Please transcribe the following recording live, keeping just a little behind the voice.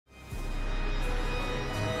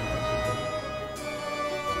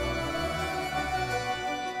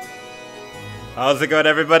How's it going,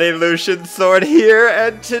 everybody? Lucian Sword here,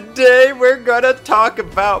 and today we're gonna talk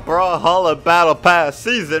about Brawlhalla Battlepass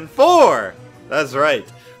Season 4! That's right.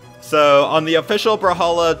 So, on the official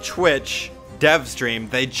Brawlhalla Twitch dev stream,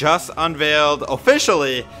 they just unveiled,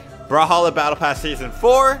 officially, Brawlhalla Battlepass Season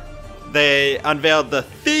 4. They unveiled the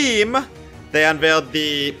theme, they unveiled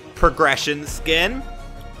the progression skin,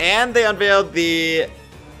 and they unveiled the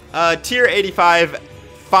Tier 85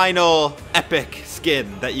 final epic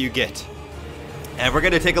skin that you get. And we're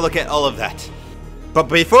going to take a look at all of that. But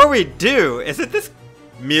before we do, isn't this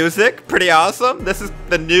music pretty awesome? This is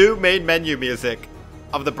the new main menu music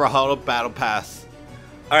of the Brawlhalla Battle Pass.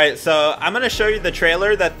 Alright, so I'm going to show you the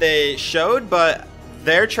trailer that they showed, but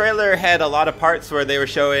their trailer had a lot of parts where they were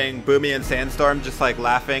showing Boomy and Sandstorm just like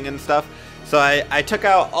laughing and stuff. So I took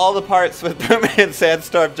out all the parts with Boomy and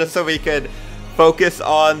Sandstorm just so we could focus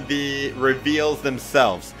on the reveals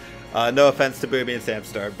themselves. No offense to Boomy and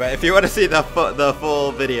Sandstorm, but if you want to see the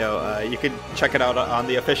full video, you can check it out on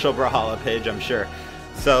the official Brawlhalla page, I'm sure.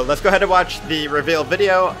 So let's go ahead and watch the reveal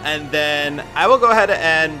video, and then I will go ahead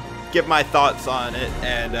and give my thoughts on it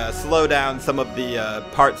and slow down some of the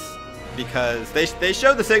parts because they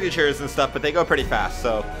show the signatures and stuff, but they go pretty fast.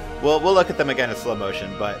 So we'll look at them again in slow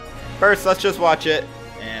motion. But first, let's just watch it,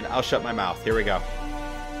 and I'll shut my mouth. Here we go.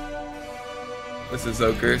 This is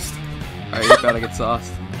so cursed. Alright, you gotta get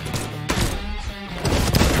sauced.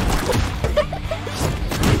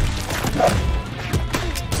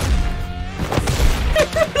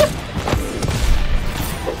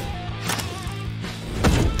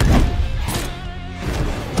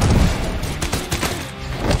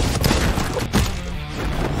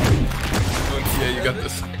 Yeah, you got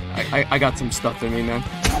this. I got some stuff in me, man.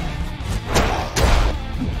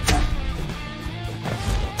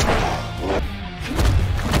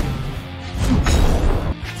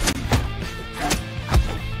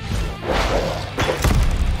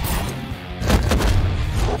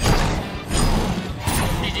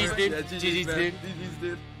 GG's,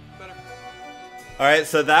 dude. Alright,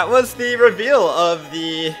 so that was the reveal of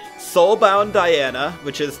the Soulbound Diana,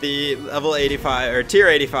 which is the level 85 or tier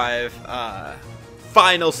 85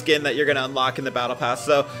 final skin that you're going to unlock in the Battle Pass.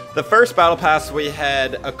 So the first Battle Pass we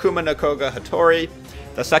had Akuma no Koga Hattori.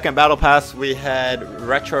 The second Battle Pass we had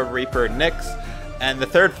Retro Reaper Nyx. And the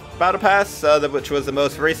third Battle Pass, which was the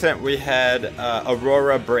most recent, we had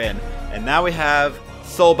Aurora Bryn. And now we have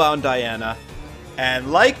Soulbound Diana.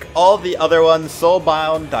 And like all the other ones,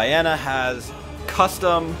 Soulbound Diana has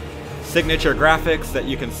custom signature graphics that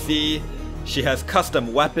you can see. She has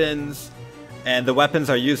custom weapons, and the weapons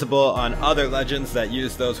are usable on other legends that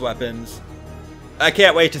use those weapons. I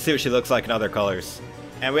can't wait to see what she looks like in other colors.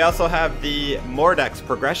 And we also have the Mordex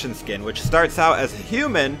progression skin, which starts out as a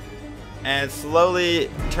human and slowly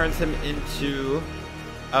turns him into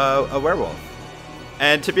a werewolf.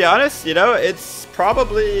 And to be honest, you know, it's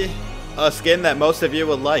probably a skin that most of you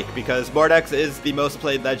will like because Mordex is the most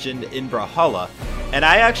played legend in Brawlhalla. And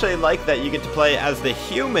I actually like that you get to play as the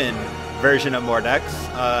human version of Mordex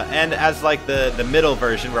and as like the middle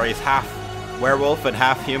version where he's half werewolf and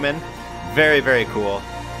half human. Very, very cool.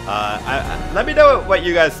 Let me know what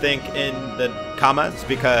you guys think in the comments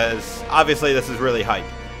because obviously this is really hype.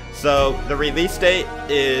 So the release date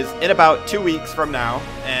is in about 2 weeks from now,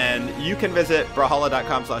 and you can visit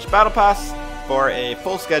brawlhalla.com/battlepass for a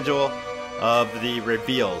full schedule of the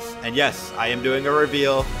reveals. And yes, I am doing a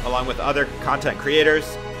reveal along with other content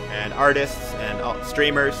creators and artists and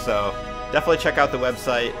streamers, so definitely check out the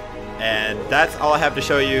website. And that's all I have to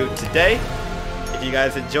show you today. If you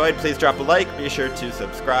guys enjoyed, please drop a like, be sure to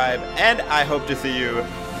subscribe, and I hope to see you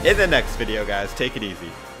in the next video, guys. Take it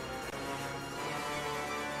easy.